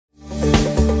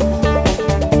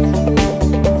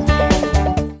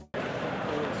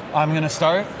I'm gonna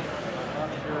start.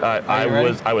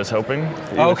 I was hoping.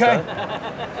 Okay.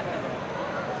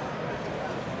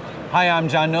 Hi, I'm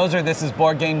John Noser. This is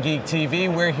Board Game Geek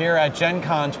TV. We're here at Gen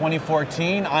Con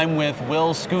 2014. I'm with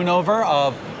Will Schoonover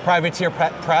of Privateer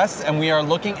Press, and we are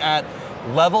looking at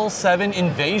Level 7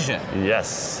 Invasion.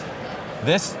 Yes.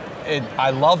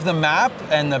 I love the map,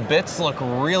 and the bits look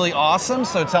really awesome.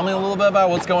 So tell me a little bit about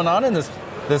what's going on in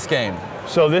this game.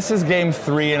 So this is game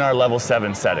 3 in our level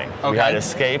 7 setting. Okay. We had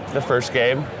Escape the first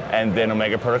game, and then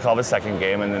Omega Protocol the second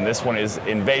game, and then this one is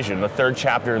Invasion, the third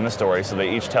chapter in the story, so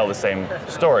they each tell the same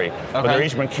story, but they're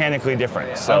each mechanically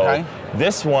different. So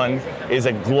this one is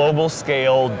a global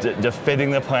scale defending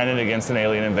the planet against an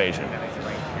alien invasion.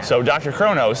 So Dr.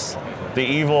 Kronos, the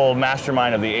evil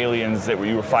mastermind of the aliens that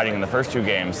you were fighting in the first 2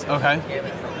 games,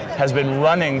 has been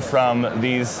running from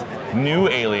these new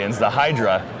aliens, the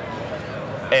Hydra,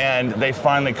 and they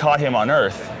finally caught him on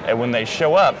Earth. And when they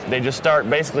show up, they just start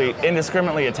basically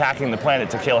indiscriminately attacking the planet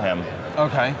to kill him.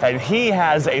 Okay. And he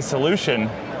has a solution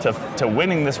to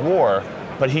winning this war,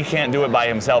 but he can't do it by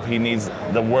himself. He needs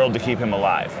the world to keep him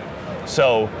alive.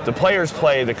 So the players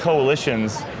play the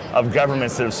coalitions of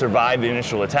governments that have survived the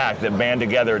initial attack that band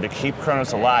together to keep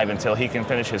Kronos alive until he can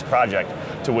finish his project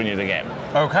to win you the game.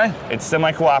 Okay. It's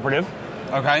semi-cooperative.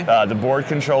 Okay. The board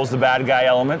controls the bad guy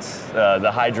elements, the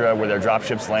Hydra, where their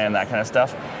dropships land, that kind of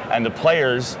stuff. And the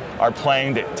players are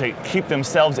playing to keep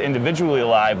themselves individually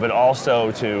alive, but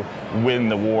also to win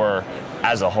the war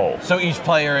as a whole. So each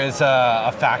player is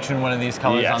a faction, one of these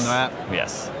colors on the map?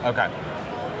 Yes. Okay.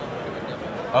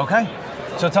 Okay.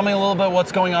 So tell me a little bit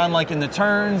what's going on, like in the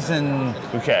turns, and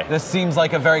this seems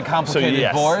like a very complicated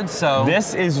board. So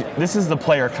this is the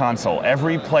player console.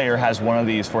 Every player has one of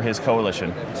these for his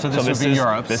coalition. So this would be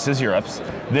Europe's. This is Europe's.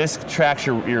 This tracks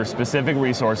your specific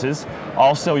resources,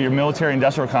 also your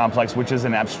military-industrial complex, which is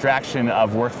an abstraction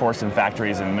of workforce and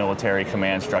factories and military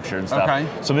command structure and stuff. Okay.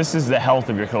 So this is the health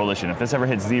of your coalition. If this ever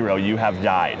hits 0, you have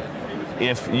died.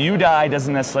 If you die,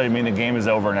 doesn't necessarily mean the game is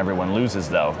over and everyone loses,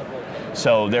 though.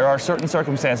 So there are certain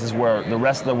circumstances where the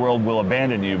rest of the world will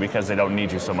abandon you because they don't need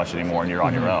you so much anymore and you're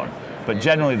on your own. But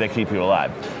generally they keep you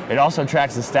alive. It also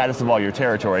tracks the status of all your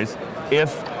territories.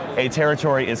 If a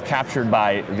territory is captured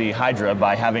by the Hydra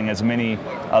by having as many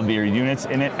of your units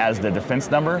in it as the defense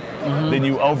number, then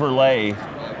you overlay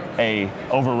a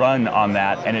overrun on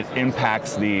that and it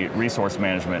impacts the resource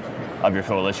management of your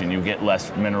coalition. You get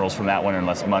less minerals from that one and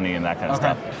less money and that kind of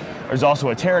stuff. There's also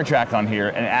a terror track on here,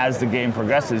 and as the game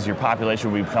progresses, your population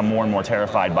will become more and more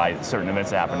terrified by certain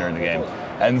events that happen during the game,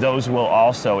 and those will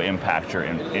also impact your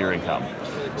income.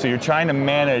 So you're trying to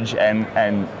manage and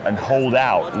hold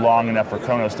out long enough for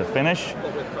Kronos to finish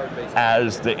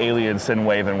as the aliens send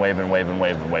wave and wave and wave and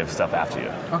wave and wave stuff after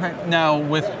you. Okay. Now,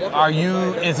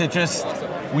 is it just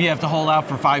we have to hold out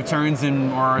for 5 turns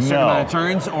or a certain amount of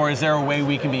turns, or is there a way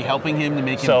we can be helping him to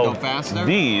make him go faster?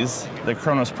 These, the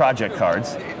Kronos Project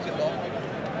cards,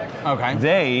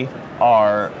 they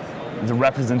are the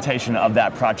representation of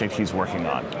that project he's working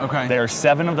on. There are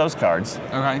 7 of those cards.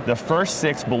 The first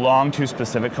 6 belong to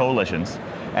specific coalitions,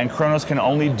 and Kronos can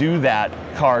only do that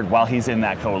card while he's in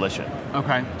that coalition.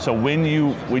 So when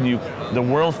the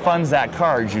world funds that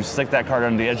card, you stick that card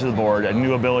on the edge of the board, a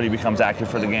new ability becomes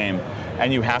active for the game,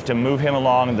 and you have to move him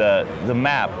along the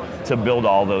map to build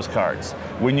all those cards.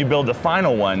 When you build the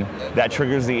final one, that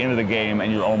triggers the end of the game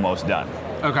and you're almost done.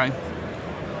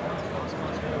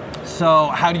 So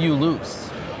how do you lose?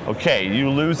 You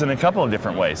lose in a couple of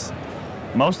different ways.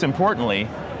 Most importantly,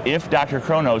 if Dr.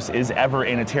 Kronos is ever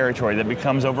in a territory that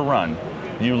becomes overrun,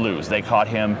 you lose. They caught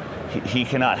him. He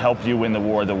cannot help you win the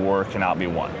war cannot be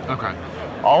won.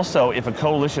 Also, if a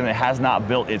coalition that has not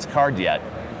built its card yet,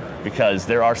 because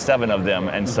there are 7 of them,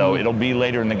 and so it'll be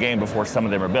later in the game before some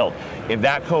of them are built. If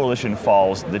that coalition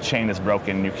falls, the chain is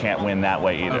broken, you can't win that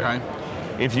way either.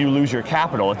 If you lose your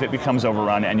capital, if it becomes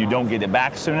overrun and you don't get it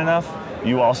back soon enough,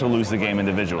 you also lose the game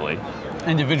individually.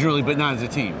 Individually, but not as a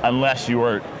team? Unless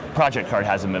your project card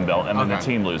hasn't been built, and then the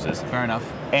team loses. Fair enough.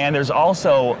 And there's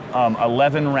also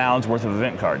 11 rounds worth of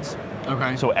event cards.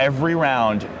 So every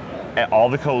round, all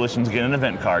the coalitions get an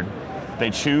event card. They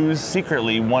choose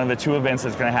secretly one of the 2 events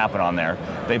that's going to happen on there.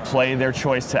 They play their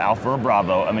choice to Alpha or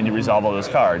Bravo, and then you resolve all those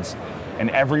cards. And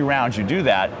every round you do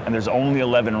that, and there's only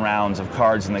 11 rounds of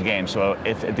cards in the game. So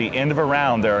if at the end of a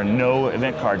round there are no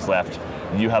event cards left,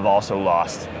 you have also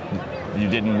lost. You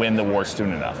didn't win the war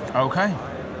soon enough.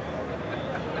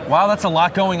 Wow, that's a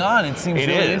lot going on. It seems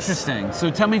really interesting.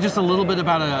 So tell me just a little bit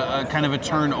about a kind of a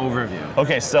turn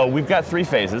overview. So we've got 3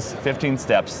 phases, 15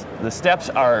 steps. The steps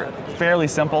are fairly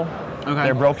simple.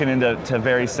 They're broken into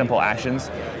very simple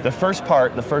actions. The first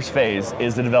phase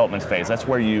is the development phase. That's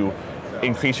where you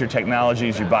increase your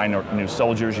technologies, you buy new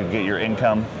soldiers, you get your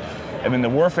income. And then the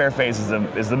warfare phase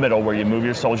is the middle, where you move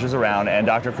your soldiers around and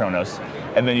Dr. Kronos,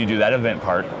 and then you do that event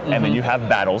part, and then you have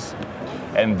battles,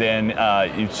 and then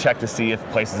you check to see if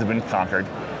places have been conquered.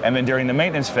 And then during the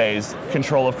maintenance phase,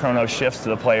 control of Kronos shifts to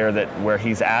the player where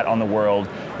he's at on the world.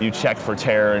 You check for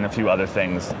terror and a few other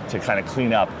things to kind of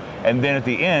clean up. And then at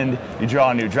the end, you draw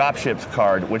a new dropships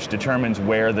card, which determines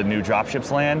where the new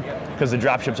dropships land, because the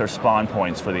dropships are spawn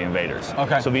points for the invaders.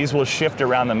 Okay. So these will shift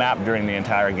around the map during the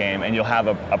entire game, and you'll have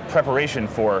a preparation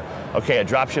for, okay, a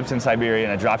dropship's in Siberia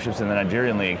and a dropship's in the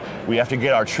Nigerian League. We have to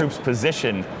get our troops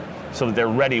positioned so that they're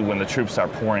ready when the troops are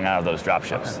pouring out of those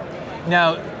dropships. Okay.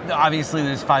 Now, obviously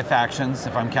there's 5 factions,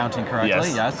 if I'm counting correctly,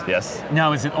 yes? Yes.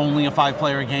 Now, is it only a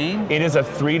 5-player game? It is a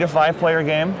 3 to 5 player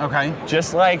game. Okay.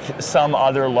 Just like some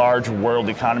other large world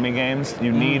economy games,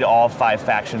 you need all 5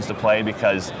 factions to play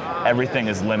because everything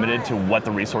is limited to what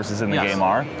the resources in the game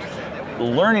are.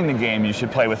 Learning the game, you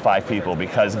should play with 5 people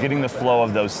because getting the flow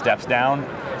of those steps down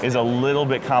is a little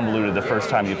bit convoluted the first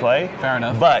time you play. Fair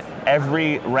enough. But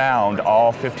every round,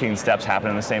 all 15 steps happen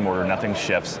in the same order, nothing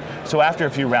shifts. So after a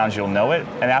few rounds, you'll know it,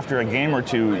 and after a game or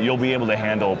 2, you'll be able to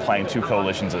handle playing 2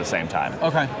 coalitions at the same time.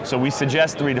 Okay. So we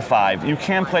suggest 3 to 5. You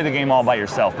can play the game all by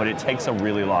yourself, but it takes a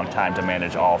really long time to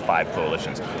manage all 5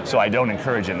 coalitions. So I don't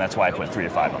encourage it, and that's why I put 3 to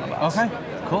 5 on the box. Okay,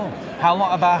 cool. How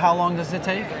long does it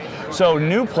take? So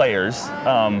new players,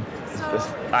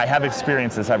 I have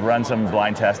experiences. I've run some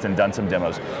blind tests and done some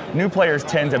demos. New players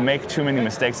tend to make too many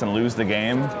mistakes and lose the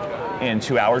game in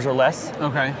 2 hours or less.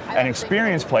 Okay. And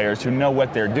experienced players who know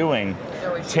what they're doing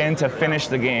tend to finish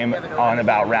the game on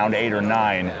about round 8 or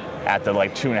 9 at the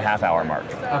 2.5 hour mark.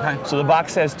 Okay. So the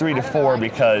box says 3 to 4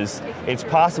 because it's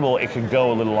possible it could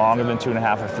go a little longer than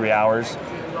 2.5 or 3 hours,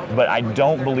 but I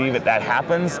don't believe that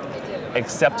happens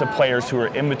except to players who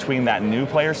are in between that new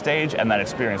player stage and that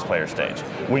experienced player stage.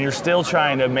 When you're still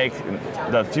trying to make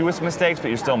the fewest mistakes, but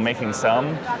you're still making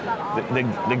some,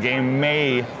 the game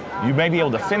you may be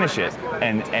able to finish it,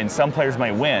 and some players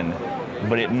might win,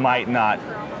 but it might not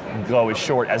go as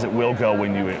short as it will go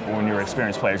when you're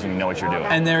experienced players and you know what you're doing.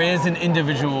 And there is an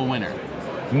individual winner.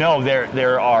 No,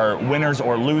 there are winners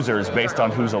or losers based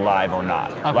on who's alive or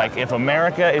not. Okay. Like if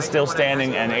America is still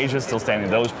standing and Asia is still standing,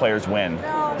 those players win.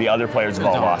 The other players have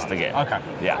all lost the game. Okay.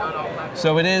 Yeah.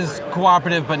 So it is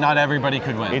cooperative, but not everybody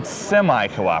could win. It's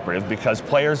semi-cooperative because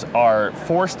players are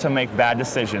forced to make bad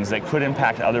decisions that could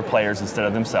impact other players instead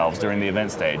of themselves during the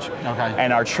event stage. Okay.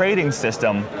 And our trading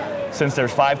system, since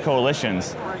there's 5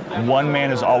 coalitions, one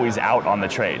man is always out on the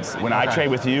trades. When I trade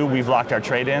with you, we've locked our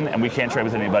trade in, and we can't trade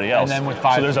with anybody else. And then with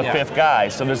 5, so there's a 5th guy.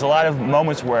 So there's a lot of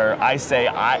moments where I say,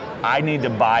 I need to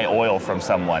buy oil from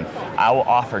someone. I will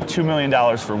offer $2 million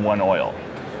for 1 oil.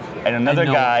 And another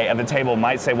guy at the table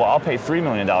might say, well, I'll pay $3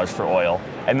 million for oil,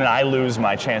 and then I lose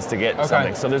my chance to get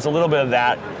something. So there's a little bit of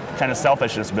that kind of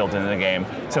selfishness built into the game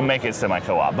to make it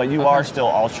semi-co-op. But you are still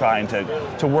all trying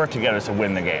to work together to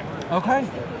win the game. Okay.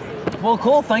 Well,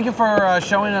 cool. Thank you for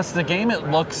showing us the game. It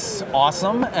looks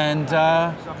awesome, and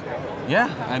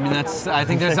yeah, I mean I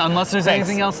think there's unless there's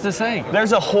anything else to say.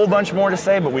 There's a whole bunch more to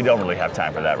say, but we don't really have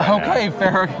time for that right now. Okay,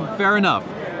 fair enough.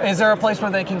 Is there a place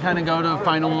where they can kind of go to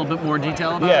find a little bit more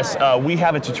detail about it? Yes, we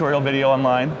have a tutorial video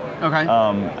online. Okay.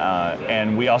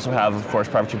 And we also have, of course,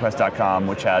 privateerpress.com,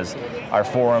 which has our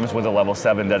forums with a level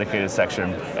 7 dedicated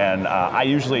section. And I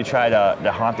usually try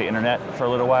to haunt the internet for a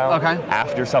little while. Okay.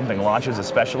 After something launches,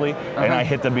 especially. And I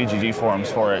hit the BGG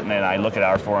forums for it, and then I look at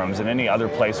our forums and any other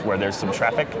place where there's some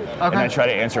traffic. And I try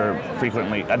to answer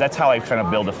frequently. That's how I kind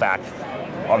of build a fact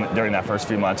during that first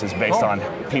few months, is based on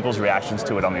people's reactions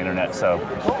to it on the internet. So,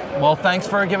 well, thanks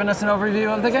for giving us an overview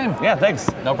of the game. Yeah,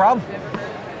 thanks. No problem.